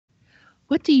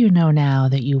What do you know now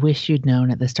that you wish you'd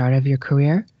known at the start of your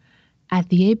career? At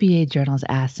the ABA Journal's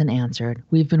Asked and Answered,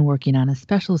 we've been working on a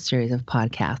special series of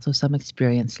podcasts with some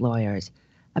experienced lawyers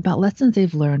about lessons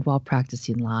they've learned while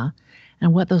practicing law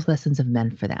and what those lessons have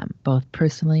meant for them, both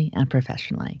personally and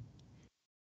professionally.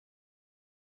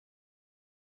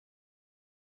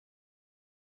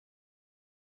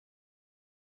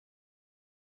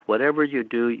 Whatever you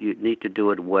do, you need to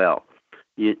do it well.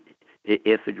 You,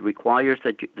 if it requires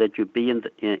that you be in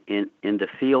the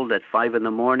field at 5 in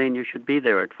the morning, you should be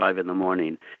there at 5 in the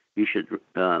morning. You should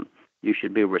you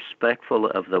should be respectful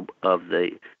of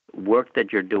the work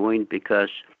that you're doing because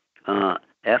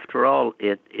after all,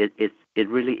 it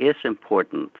really is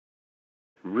important.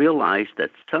 Realize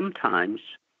that sometimes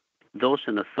those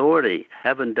in authority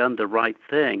haven't done the right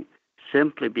thing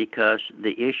simply because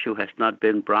the issue has not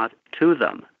been brought to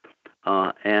them.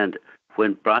 And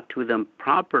when brought to them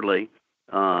properly,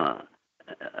 uh,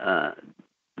 uh,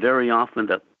 very often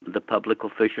the public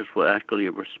officials will actually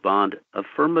respond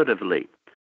affirmatively.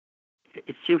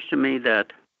 It seems to me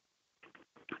that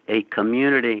a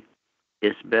community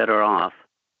is better off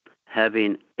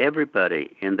having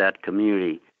everybody in that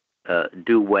community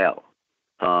do well.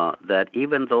 That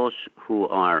even those who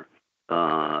are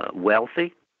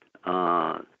wealthy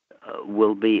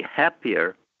will be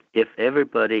happier if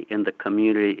everybody in the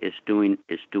community is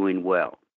doing well.